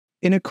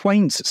In a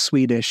quaint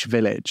Swedish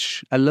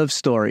village, a love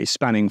story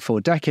spanning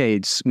 4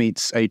 decades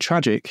meets a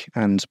tragic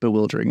and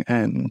bewildering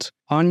end.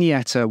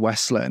 Agneta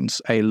Westland,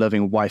 a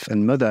loving wife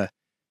and mother,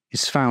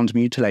 is found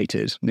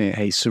mutilated near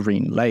a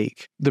serene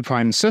lake. The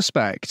prime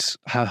suspect,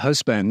 her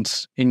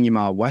husband,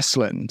 Ingemar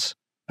Westland,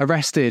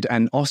 arrested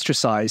and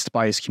ostracized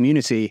by his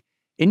community,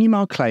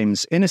 Ingemar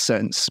claims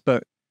innocence,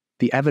 but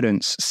the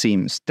evidence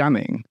seems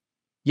damning.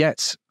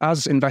 Yet,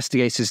 as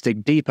investigators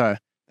dig deeper,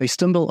 they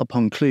stumble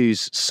upon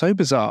clues so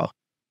bizarre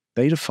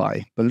they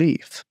defy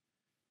belief.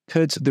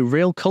 Could the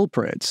real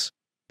culprit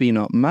be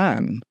not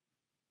man,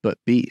 but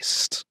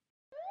beast?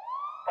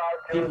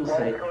 People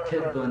say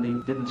Ted Bundy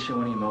didn't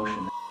show any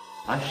emotion.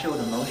 I showed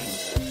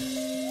emotion.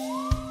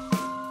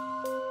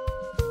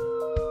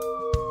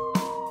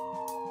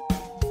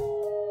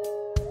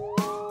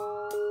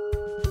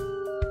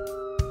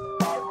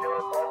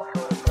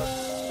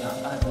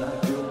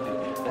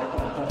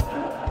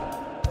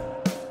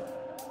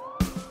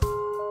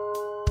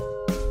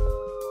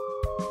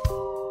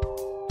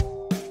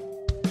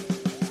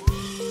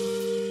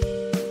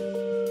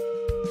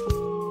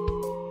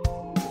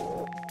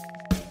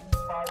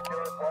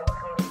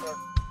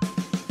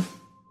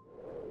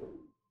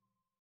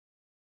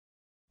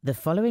 The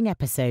following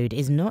episode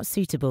is not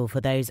suitable for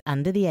those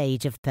under the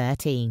age of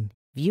 13.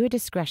 Viewer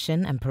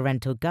discretion and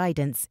parental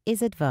guidance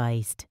is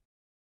advised.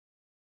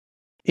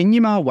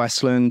 Ingemar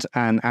Westland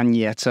and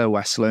Agneta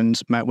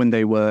Westland met when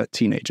they were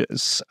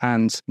teenagers,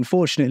 and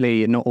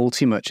unfortunately, not all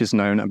too much is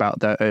known about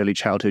their early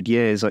childhood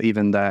years or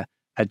even their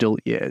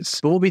adult years.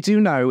 But what we do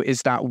know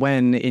is that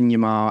when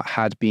Ingemar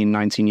had been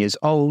 19 years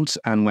old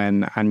and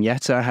when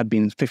Agneta had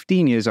been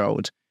 15 years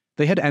old,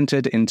 they had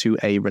entered into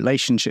a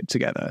relationship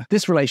together.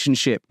 This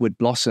relationship would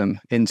blossom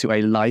into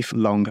a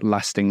lifelong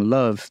lasting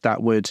love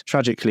that would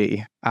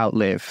tragically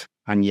outlive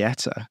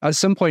Agneta. At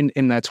some point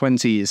in their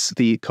 20s,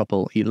 the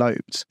couple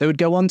eloped. They would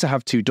go on to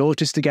have 2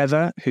 daughters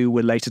together, who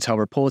would later tell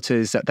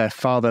reporters that their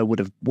father would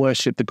have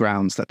worshipped the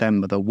grounds that their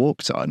mother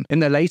walked on. In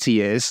their later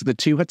years, the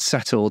 2 had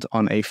settled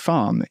on a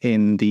farm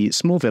in the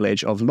small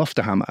village of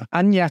Loftahammar.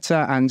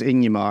 Agneta and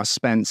Ingemar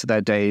spent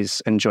their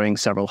days enjoying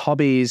several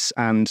hobbies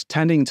and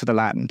tending to the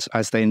land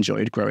as they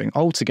enjoyed growing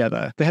old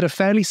together. They had a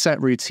fairly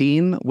set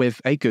routine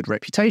with a good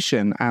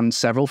reputation and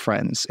several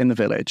friends in the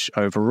village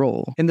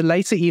overall. In the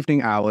later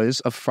evening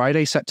hours of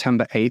Friday,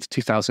 September 8,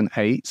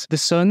 2008, the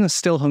sun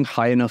still hung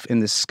high enough in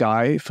the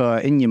sky for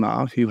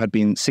Ingemar, who had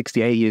been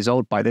 68 years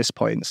old by this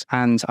point,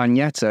 and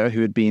Agneta, who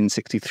had been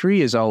 63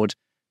 years old,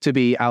 to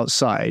be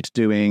outside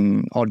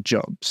doing odd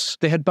jobs.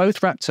 They had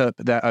both wrapped up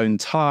their own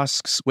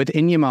tasks, with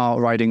Ingemar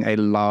riding a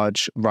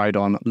large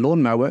ride-on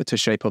lawnmower to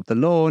shape up the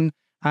lawn,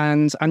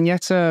 and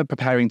Agneta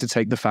preparing to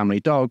take the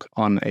family dog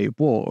on a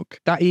walk.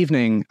 That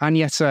evening,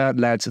 Agneta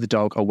led the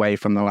dog away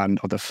from the land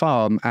of the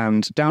farm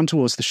and down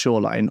towards the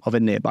shoreline of a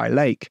nearby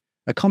lake,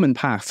 a common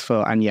path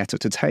for Agneta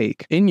to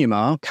take.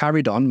 Ingemar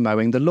carried on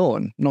mowing the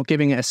lawn, not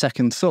giving it a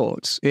second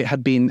thought. It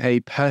had been a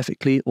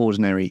perfectly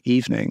ordinary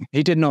evening.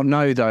 He did not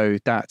know, though,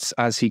 that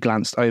as he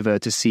glanced over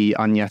to see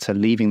Agneta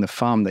leaving the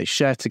farm they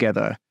shared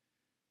together,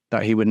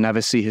 that he would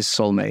never see his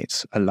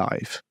soulmate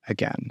alive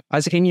again.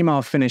 As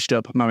Ingemar finished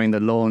up mowing the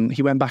lawn,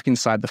 he went back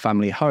inside the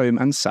family home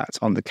and sat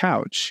on the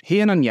couch. He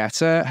and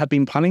Agneta had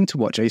been planning to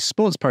watch a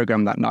sports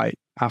program that night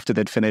after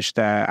they'd finished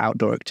their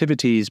outdoor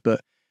activities,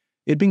 but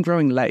it had been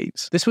growing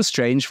late. This was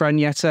strange for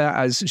Agneta,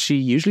 as she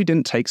usually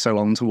didn't take so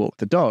long to walk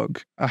the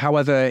dog.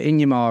 However,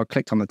 Ingemar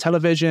clicked on the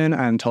television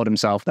and told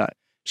himself that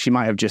she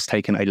might have just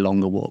taken a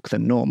longer walk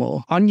than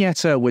normal.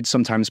 Agneta would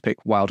sometimes pick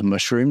wild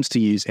mushrooms to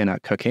use in her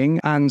cooking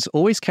and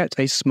always kept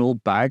a small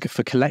bag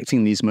for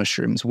collecting these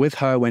mushrooms with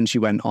her when she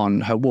went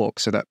on her walk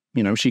so that,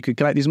 she could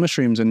collect these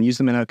mushrooms and use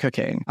them in her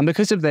cooking. And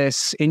because of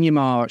this,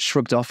 Ingemar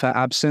shrugged off her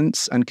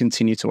absence and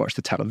continued to watch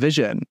the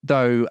television.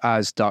 Though,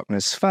 as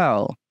darkness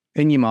fell,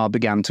 Ingemar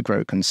began to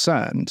grow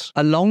concerned.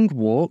 A long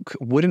walk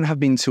wouldn't have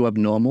been too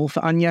abnormal for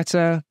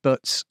Agneta,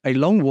 but a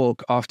long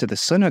walk after the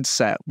sun had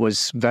set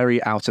was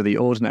very out of the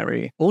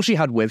ordinary. All she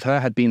had with her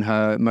had been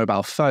her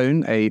mobile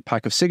phone, a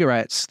pack of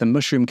cigarettes, the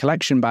mushroom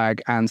collection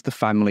bag, and the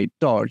family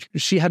dog.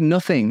 She had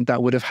nothing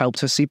that would have helped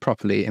her see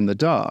properly in the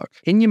dark.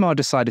 Ingemar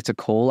decided to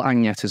call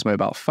Agneta's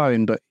mobile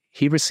phone, but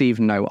he received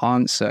no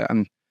answer,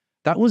 and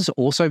that was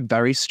also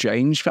very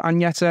strange for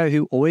Agneta,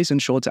 who always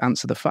ensured to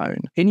answer the phone.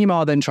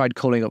 Ingemar then tried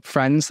calling up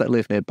friends that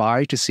lived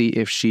nearby to see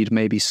if she'd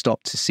maybe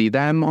stopped to see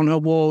them on her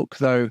walk,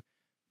 though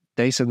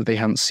they said that they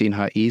hadn't seen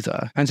her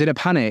either. And in a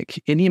panic,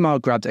 Ingemar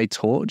grabbed a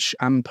torch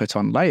and put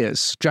on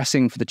layers,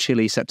 dressing for the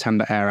chilly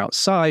September air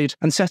outside,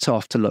 and set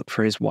off to look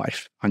for his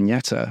wife,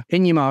 Agneta.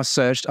 Ingemar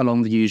searched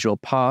along the usual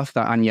path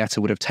that Agneta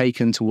would have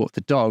taken to walk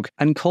the dog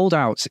and called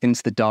out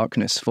into the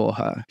darkness for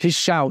her. His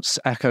shouts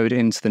echoed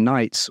into the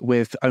night,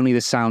 with only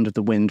the sound of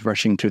the wind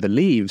rushing through the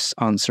leaves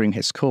answering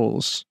his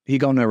calls. He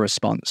got no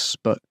response,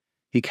 but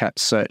he kept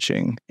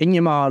searching.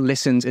 Ingemar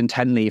listened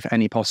intently for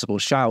any possible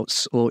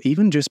shouts or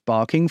even just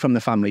barking from the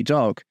family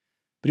dog,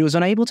 but he was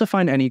unable to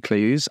find any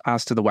clues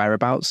as to the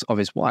whereabouts of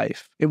his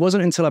wife. It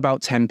wasn't until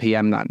about 10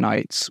 p.m. that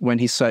night, when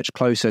he searched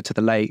closer to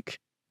the lake,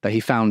 that he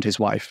found his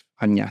wife,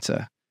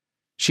 Agneta.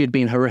 She had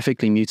been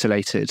horrifically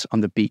mutilated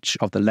on the beach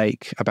of the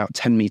lake, about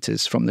 10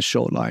 meters from the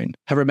shoreline.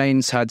 Her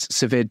remains had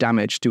severe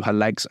damage to her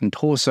legs and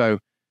torso,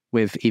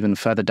 with even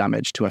further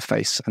damage to her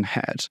face and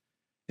head.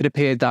 It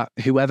appeared that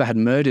whoever had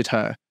murdered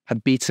her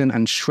had beaten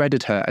and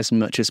shredded her as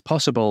much as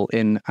possible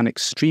in an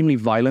extremely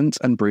violent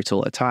and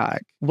brutal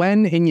attack.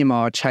 When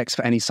Ingimar checked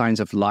for any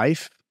signs of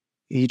life,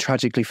 he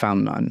tragically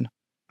found none.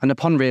 And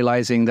upon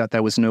realizing that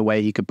there was no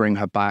way he could bring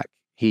her back,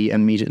 he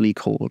immediately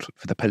called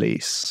for the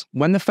police.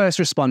 When the first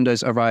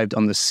responders arrived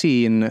on the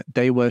scene,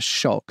 they were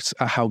shocked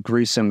at how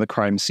gruesome the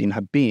crime scene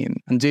had been.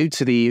 And due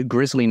to the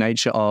grisly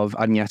nature of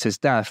Agnieszka's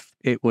death,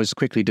 it was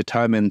quickly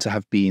determined to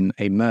have been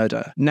a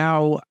murder.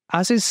 Now,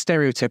 as is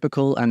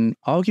stereotypical and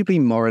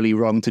arguably morally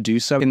wrong to do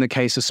so in the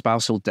case of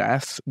spousal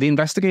death, the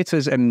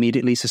investigators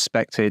immediately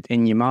suspected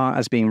Ingimar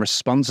as being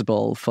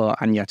responsible for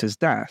Agnieszka's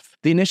death.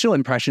 The initial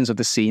impressions of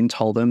the scene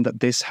told them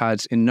that this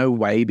had in no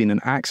way been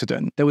an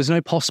accident. There was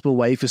no possible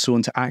way for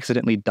someone to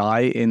accidentally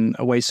die in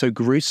a way so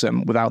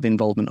gruesome without the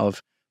involvement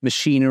of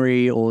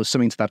machinery or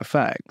something to that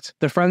effect.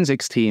 The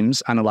forensics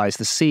teams analysed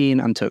the scene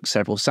and took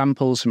several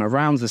samples from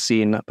around the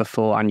scene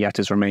before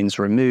Agnieszka's remains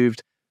were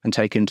removed and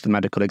taken to the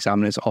medical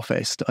examiner's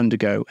office to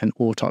undergo an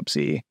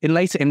autopsy. In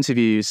later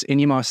interviews,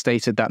 Ingimar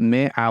stated that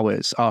mere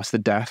hours after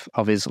the death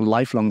of his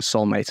lifelong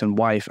soulmate and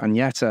wife,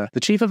 Agnieszka, the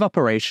chief of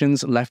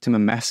operations left him a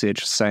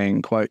message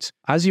saying, quote,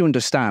 "As you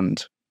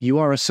understand, you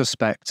are a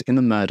suspect in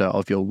the murder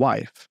of your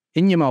wife."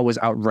 Ingimar was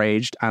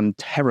outraged and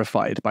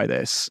terrified by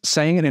this,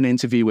 saying in an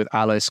interview with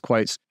Alice,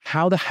 quote,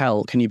 "How the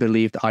hell can you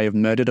believe that I have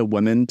murdered a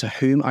woman to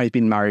whom I've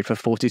been married for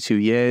 42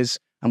 years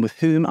and with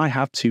whom I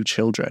have 2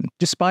 children?"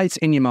 Despite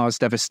Ingimar's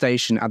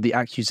devastation at the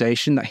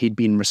accusation that he'd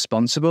been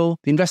responsible,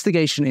 the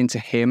investigation into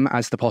him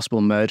as the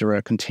possible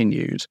murderer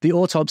continued. The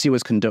autopsy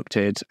was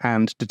conducted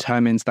and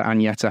determined that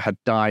Agnieszka had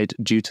died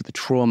due to the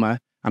trauma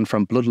and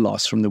from blood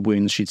loss from the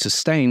wounds she'd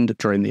sustained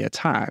during the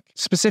attack.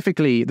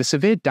 Specifically, the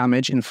severe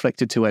damage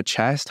inflicted to her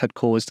chest had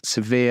caused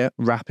severe,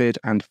 rapid,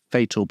 and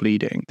fatal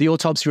bleeding. The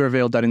autopsy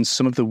revealed that in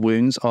some of the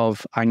wounds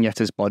of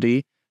Agnieszka's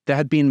body, there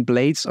had been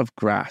blades of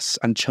grass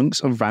and chunks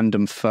of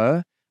random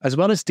fur, as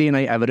well as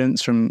DNA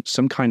evidence from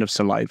some kind of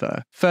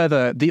saliva.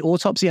 Further, the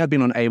autopsy had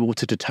been unable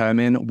to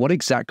determine what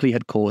exactly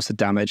had caused the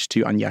damage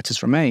to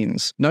Agnieszka's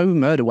remains. No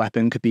murder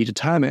weapon could be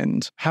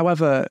determined.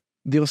 However,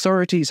 the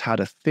authorities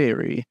had a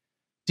theory.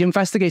 The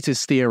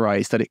investigators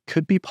theorized that it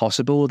could be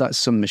possible that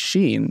some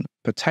machine,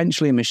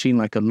 potentially a machine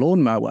like a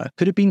lawnmower,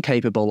 could have been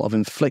capable of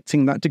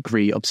inflicting that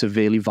degree of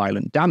severely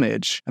violent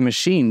damage. A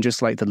machine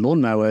just like the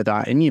lawnmower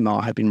that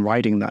Ingimar had been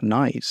riding that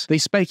night. They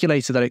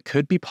speculated that it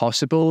could be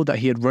possible that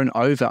he had run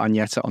over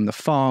Agnieszka on the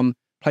farm,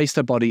 placed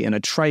her body in a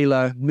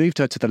trailer, moved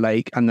her to the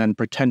lake, and then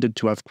pretended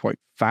to have, quote,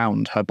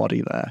 found her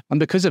body there. And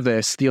because of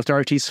this, the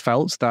authorities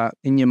felt that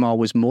Ingimar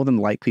was more than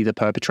likely the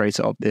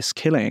perpetrator of this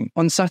killing.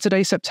 On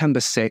Saturday, September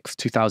 6,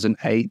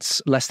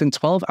 2008, less than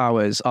 12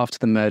 hours after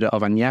the murder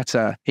of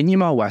Agnieszka,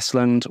 Ingimar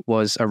Westland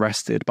was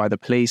arrested by the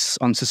police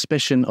on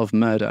suspicion of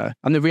murder.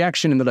 And the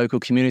reaction in the local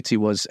community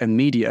was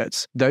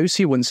immediate. Those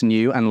who once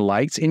knew and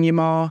liked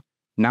Ingimar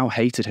now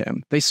hated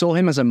him. They saw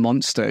him as a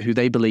monster who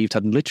they believed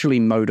had literally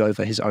mowed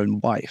over his own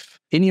wife.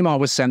 Ingimar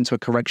was sent to a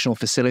correctional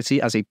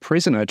facility as a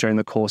prisoner during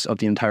the course of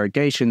the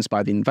interrogations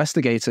by the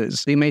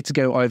investigators. They made to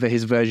go over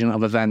his version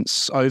of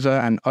events over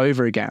and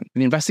over again,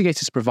 the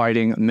investigators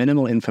providing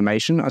minimal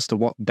information as to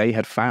what they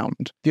had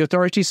found. The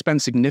authorities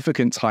spent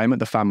significant time at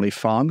the family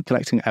farm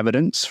collecting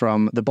evidence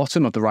from the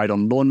bottom of the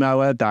ride-on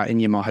lawnmower that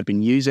Ingimar had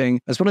been using,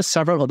 as well as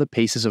several other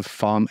pieces of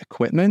farm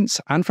equipment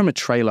and from a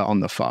trailer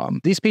on the farm.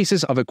 These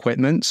pieces of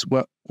equipment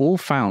were all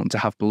found to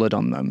have blood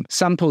on them.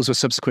 Samples were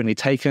subsequently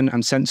taken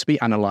and sent to be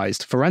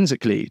analysed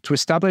forensically to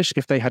establish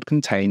if they had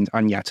contained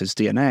Agnieszka's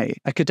DNA.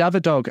 A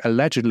cadaver dog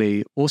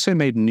allegedly also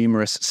made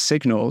numerous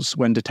signals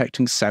when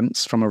detecting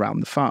scents from around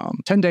the farm.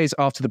 10 days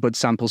after the blood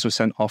samples were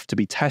sent off to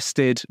be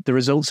tested, the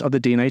results of the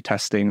DNA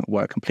testing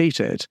were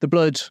completed. The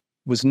blood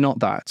was not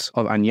that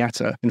of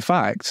Agnieszka. In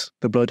fact,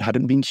 the blood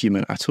hadn't been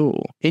human at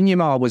all.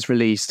 Ingimar was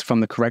released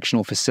from the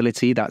correctional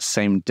facility that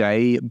same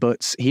day,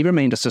 but he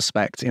remained a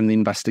suspect in the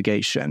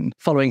investigation.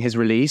 Following his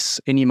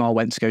release, Ingimar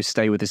went to go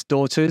stay with his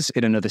daughters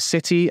in another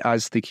city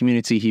as the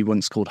community he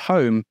once called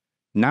home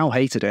now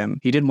hated him.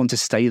 He didn't want to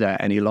stay there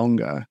any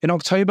longer. In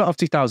October of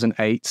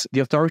 2008, the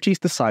authorities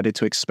decided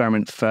to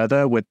experiment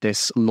further with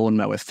this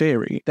lawnmower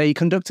theory. They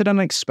conducted an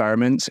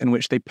experiment in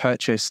which they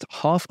purchased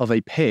half of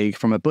a pig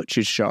from a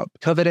butcher's shop,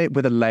 covered it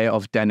with a layer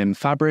of denim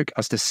fabric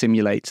as to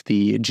simulate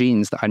the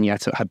jeans that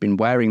Agnieszka had been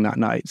wearing that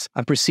night,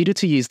 and proceeded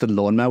to use the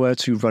lawnmower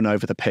to run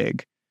over the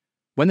pig.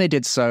 When they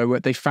did so,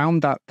 they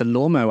found that the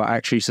lawnmower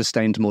actually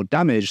sustained more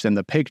damage than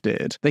the pig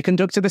did. They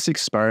conducted this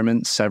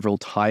experiment several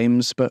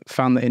times, but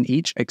found that in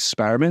each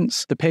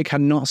experiment, the pig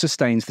had not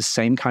sustained the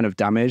same kind of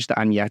damage that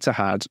Agnieszka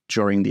had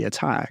during the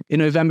attack. In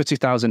November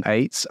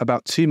 2008,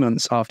 about 2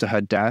 months after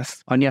her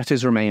death,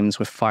 Agnieszka's remains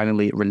were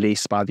finally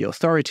released by the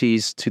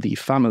authorities to the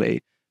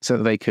family so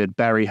that they could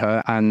bury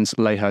her and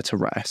lay her to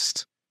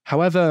rest.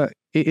 However,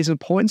 it is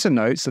important to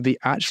note that they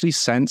actually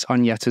sent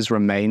Agnieszka's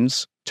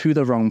remains to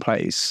the wrong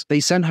place. They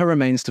sent her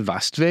remains to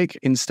Västervik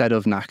instead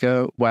of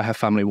Nacka, where her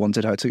family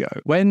wanted her to go.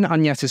 When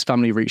Agnieszka's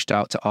family reached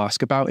out to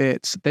ask about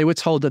it, they were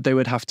told that they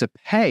would have to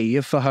pay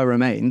for her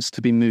remains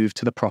to be moved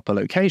to the proper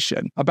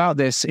location. About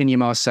this,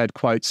 Ingmar said,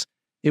 quote,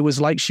 "It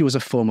was like she was a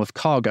form of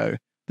cargo.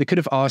 They could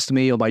have asked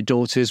me or my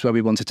daughters where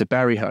we wanted to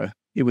bury her.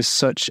 It was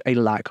such a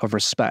lack of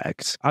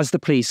respect." As the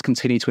police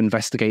continued to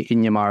investigate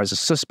Ingmar as a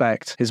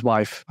suspect, his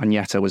wife,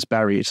 Agnieszka, was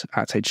buried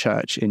at a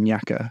church in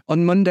Nacka.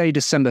 On Monday,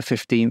 December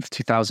 15th,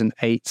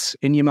 2008,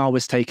 Ingmar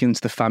was taken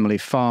to the family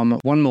farm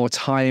one more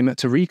time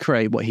to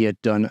recreate what he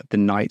had done the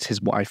night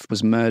his wife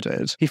was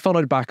murdered. He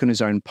followed back on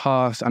his own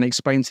path and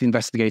explained to the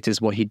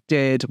investigators what he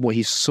did, what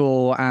he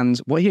saw, and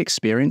what he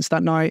experienced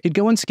that night. He'd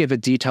go on to give a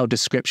detailed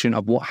description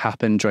of what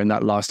happened during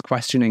that last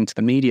questioning to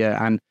the media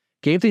and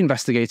gave the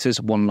investigators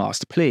one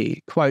last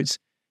plea. Quote,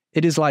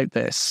 "It is like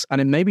this,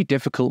 and it may be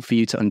difficult for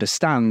you to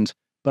understand,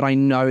 but I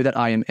know that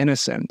I am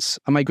innocent.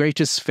 And my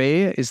greatest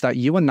fear is that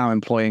you are now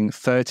employing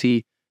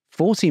 30,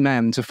 40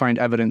 men to find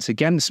evidence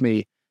against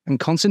me and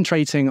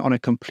concentrating on a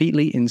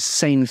completely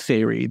insane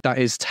theory that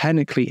is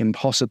technically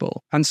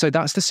impossible. And so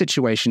that's the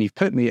situation you've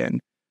put me in.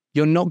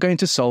 You're not going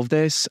to solve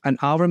this, and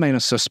I'll remain a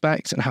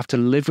suspect and have to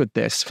live with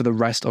this for the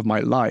rest of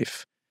my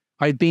life.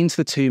 I've been to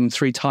the tomb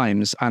 3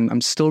 times, and I'm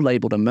still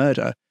labeled a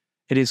murder.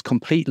 It is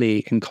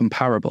completely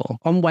incomparable."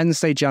 On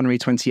Wednesday, January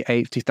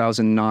 28,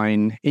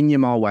 2009,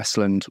 Ingmar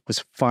Westland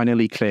was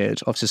finally cleared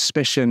of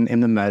suspicion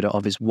in the murder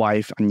of his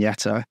wife,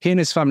 Agnieszka. He and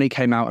his family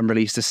came out and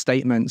released a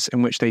statement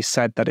in which they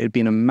said that it had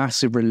been a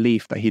massive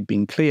relief that he'd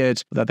been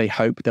cleared, but that they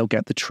hope they'll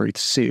get the truth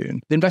soon.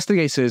 The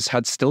investigators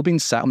had still been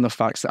set on the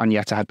facts that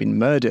Agnieszka had been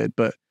murdered,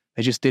 but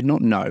they just did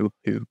not know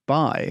who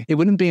by. It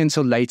wouldn't be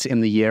until later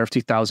in the year of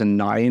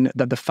 2009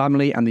 that the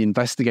family and the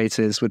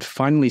investigators would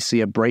finally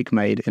see a break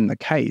made in the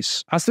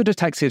case. As the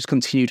detectives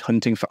continued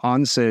hunting for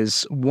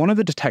answers, one of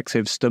the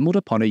detectives stumbled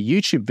upon a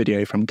YouTube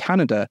video from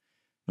Canada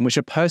in which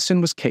a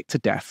person was kicked to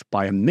death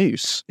by a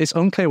moose. It's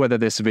unclear whether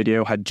this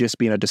video had just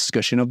been a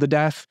discussion of the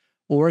death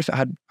or if it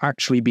had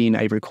actually been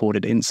a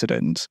recorded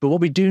incident. But what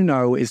we do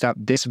know is that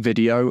this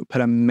video put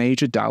a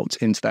major doubt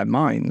into their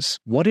minds.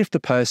 What if the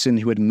person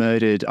who had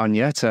murdered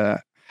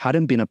Agnieszka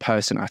hadn't been a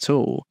person at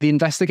all? The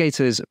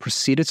investigators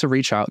proceeded to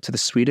reach out to the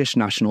Swedish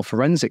National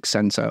Forensic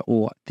Center,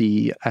 or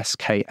the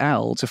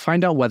SKL, to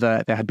find out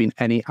whether there had been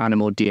any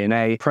animal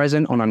DNA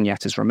present on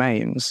Agnieszka's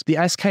remains. The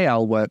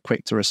SKL were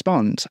quick to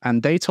respond,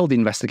 and they told the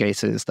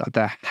investigators that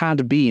there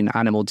had been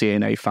animal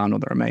DNA found on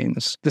the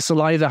remains. The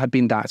saliva had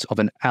been that of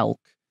an elk,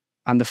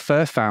 and the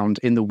fur found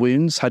in the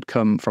wounds had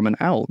come from an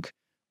elk,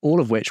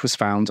 all of which was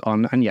found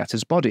on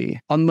Agnieszka's body.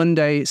 On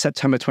Monday,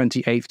 September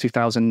 28,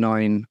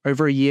 2009,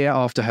 over a year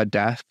after her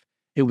death,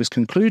 it was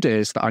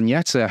concluded that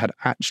Agnieszka had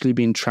actually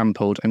been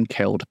trampled and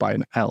killed by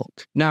an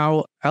elk.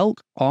 Now,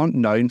 elk aren't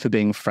known for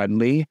being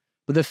friendly,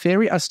 but the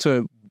theory as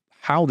to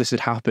how this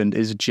had happened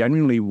is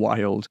genuinely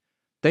wild.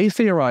 They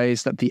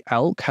theorized that the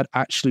elk had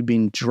actually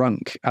been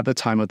drunk at the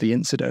time of the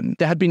incident.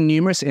 There had been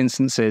numerous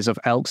instances of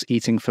elks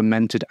eating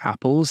fermented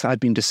apples that had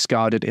been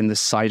discarded in the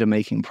cider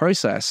making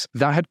process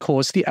that had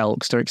caused the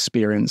elks to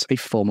experience a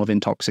form of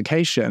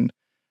intoxication,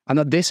 and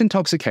that this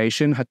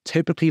intoxication had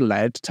typically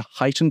led to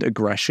heightened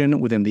aggression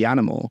within the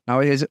animal. Now,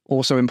 it is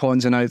also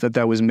important to note that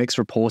there was mixed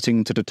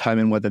reporting to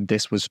determine whether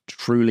this was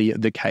truly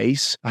the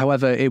case.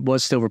 However, it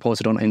was still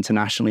reported on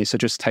internationally, so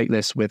just take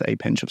this with a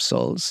pinch of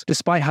salt.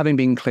 Despite having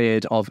been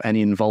cleared of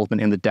any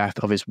involvement in the death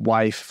of his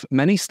wife,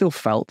 many still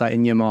felt that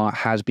Ingmar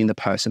had been the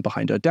person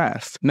behind her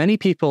death. Many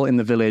people in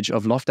the village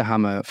of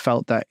Loftahammar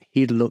felt that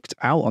he'd looked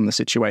out on the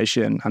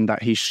situation and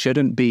that he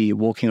shouldn't be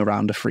walking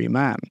around a free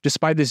man.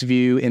 Despite this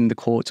view in the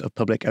court of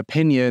public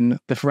opinion,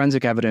 the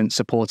forensic evidence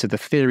supported the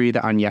theory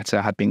that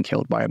Agnieszka had been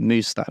killed by a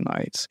moose that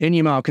night.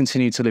 Ingmar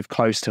continued to live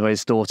close to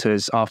his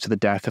daughters after the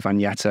death of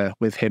Agnieszka,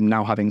 with him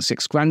now having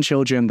 6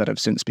 grandchildren that have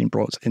since been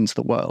brought into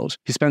the world.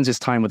 He spends his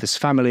time with his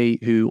family,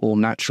 who all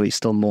naturally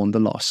still mourn the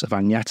loss of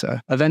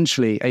Agnieszka.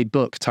 Eventually, a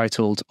book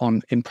titled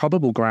On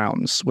Improbable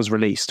Grounds was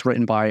released,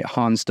 written by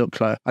Hans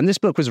Duckler, and this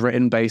book was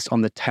written based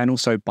on the 10 or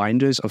so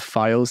binders of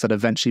files that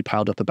eventually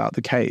piled up about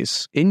the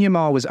case.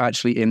 Ingmar was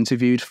actually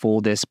interviewed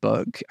for this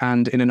book,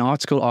 and in an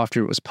article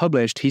after it was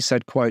published, he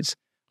said, quote,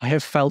 "I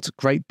have felt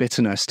great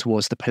bitterness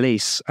towards the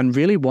police and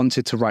really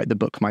wanted to write the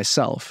book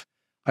myself.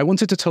 I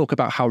wanted to talk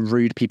about how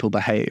rude people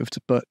behaved,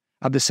 but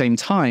at the same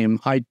time,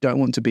 I don't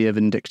want to be a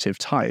vindictive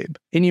type."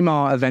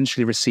 Ingmar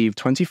eventually received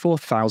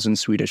 24,000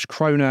 Swedish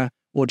krona,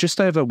 or just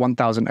over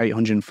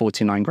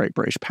 1,849 Great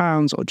British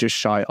pounds, or just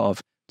shy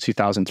of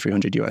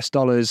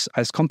 $2,300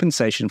 as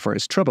compensation for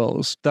his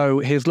troubles, though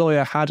his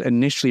lawyer had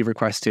initially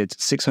requested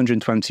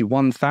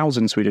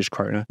 621,000 Swedish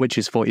krona, which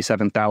is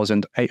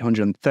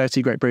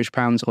 47,830 Great British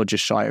pounds, or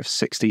just shy of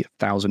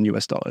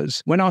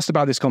 $60,000. When asked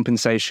about this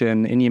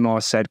compensation,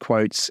 Ingmar said,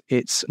 quote,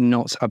 "It's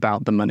not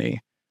about the money.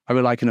 I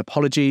would like an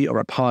apology or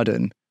a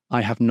pardon.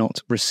 I have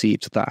not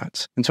received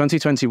that." In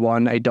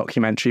 2021, a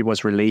documentary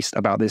was released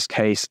about this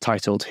case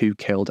titled Who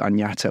Killed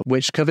Agnieszka,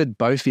 which covered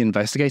both the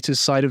investigators'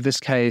 side of this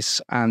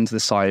case and the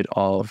side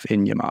of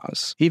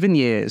Ingmar's. Even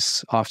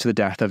years after the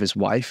death of his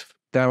wife,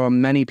 there are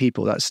many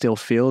people that still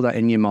feel that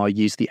Ingemar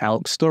used the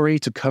elk story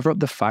to cover up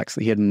the facts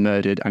that he had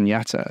murdered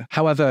Agneta.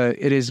 However,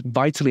 it is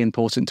vitally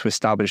important to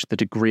establish the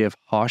degree of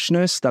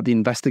harshness that the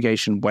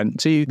investigation went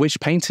to, which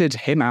painted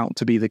him out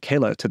to be the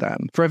killer to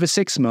them. For over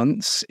 6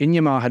 months,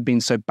 Ingemar had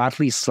been so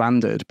badly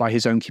slandered by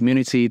his own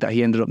community that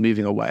he ended up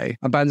moving away,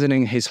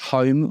 abandoning his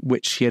home,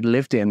 which he had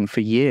lived in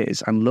for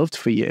years and loved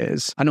for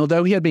years. And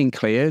although he had been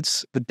cleared,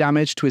 the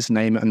damage to his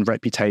name and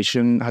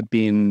reputation had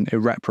been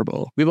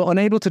irreparable. We were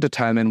unable to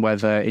determine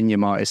whether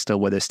Ingemar is still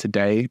with us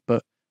today,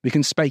 but we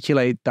can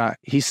speculate that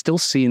he's still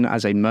seen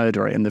as a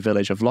murderer in the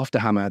village of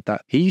Loftahammar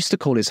that he used to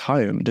call his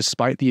home,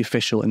 despite the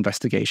official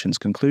investigation's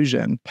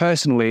conclusion.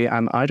 Personally,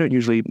 and I don't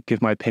usually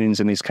give my opinions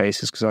in these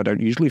cases because I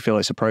don't usually feel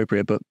it's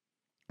appropriate, but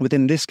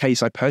within this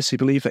case, I personally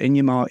believe that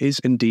Ingemar is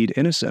indeed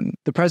innocent.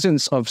 The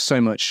presence of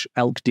so much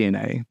elk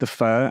DNA, the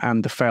fur,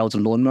 and the failed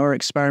lawnmower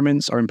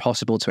experiments are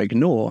impossible to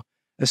ignore,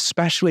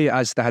 especially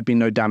as there had been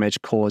no damage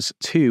caused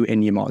to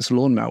Ingemar's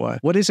lawnmower.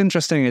 What is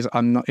interesting is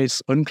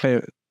it's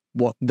unclear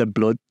what the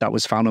blood that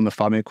was found on the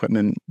farming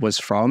equipment was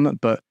from,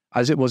 but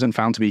as it wasn't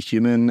found to be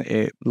human,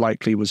 it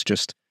likely was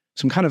just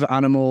some kind of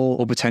animal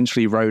or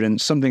potentially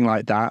rodent, something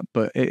like that,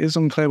 but it is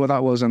unclear what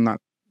that was, and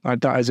that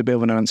is a bit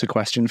of an unanswered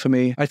question for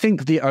me. I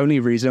think the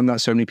only reason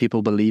that so many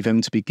people believe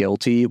him to be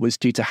guilty was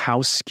due to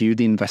how skewed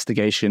the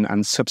investigation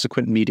and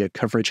subsequent media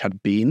coverage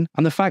had been,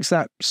 and the fact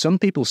that some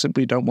people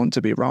simply don't want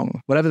to be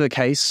wrong. Whatever the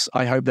case,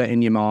 I hope that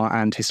Ingemar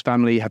and his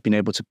family have been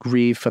able to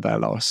grieve for their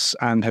loss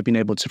and have been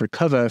able to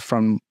recover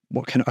from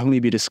what can only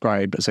be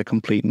described as a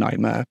complete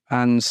nightmare.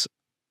 And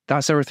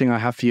that's everything I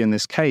have for you in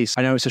this case.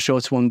 I know it's a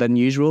shorter one than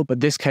usual,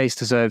 but this case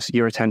deserves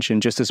your attention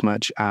just as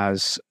much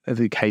as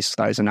the case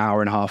that is an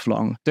hour and a half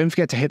long. Don't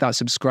forget to hit that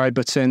subscribe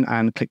button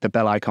and click the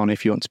bell icon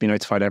if you want to be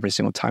notified every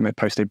single time I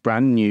post a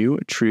brand new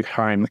true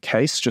crime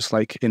case, just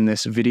like in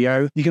this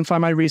video. You can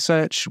find my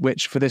research,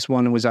 which for this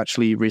one was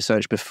actually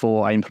research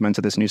before I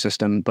implemented this new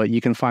system, but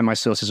you can find my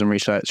sources and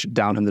research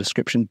down in the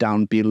description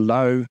down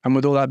below. And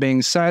with all that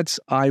being said,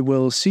 I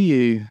will see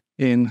you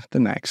in the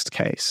next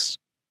case.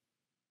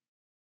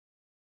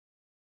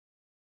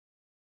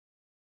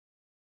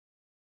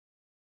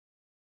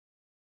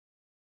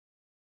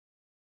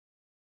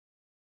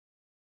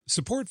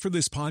 Support for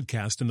this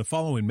podcast and the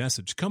following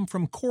message come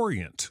from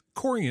Corient.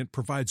 Corient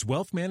provides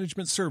wealth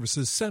management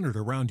services centered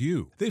around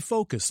you. They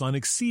focus on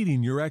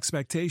exceeding your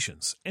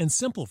expectations and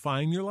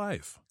simplifying your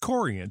life.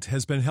 Corient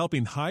has been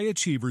helping high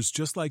achievers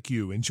just like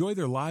you enjoy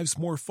their lives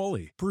more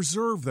fully,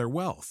 preserve their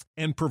wealth,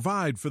 and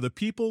provide for the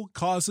people,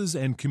 causes,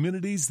 and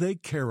communities they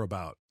care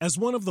about. As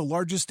one of the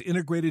largest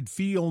integrated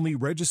fee-only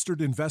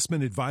registered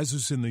investment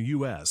advisors in the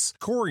U.S.,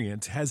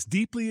 Corient has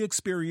deeply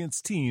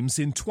experienced teams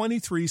in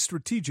 23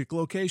 strategic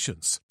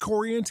locations.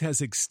 Corient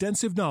has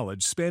extensive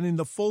knowledge spanning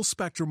the full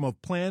spectrum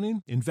of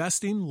planning,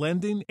 investing,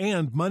 lending,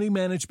 and money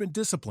management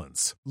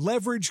disciplines.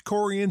 Leverage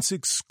Corient's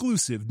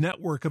exclusive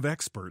network of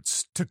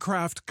experts to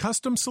craft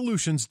custom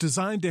solutions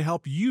designed to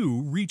help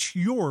you reach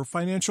your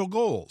financial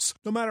goals,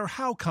 no matter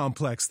how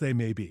complex they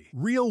may be.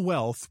 Real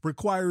wealth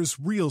requires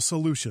real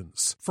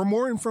solutions. For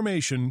more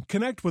information,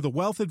 connect with a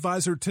wealth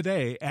advisor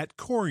today at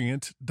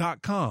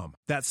Corient.com.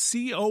 That's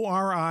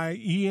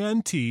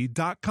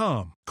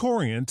Corient.com.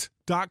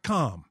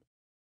 Corient.com.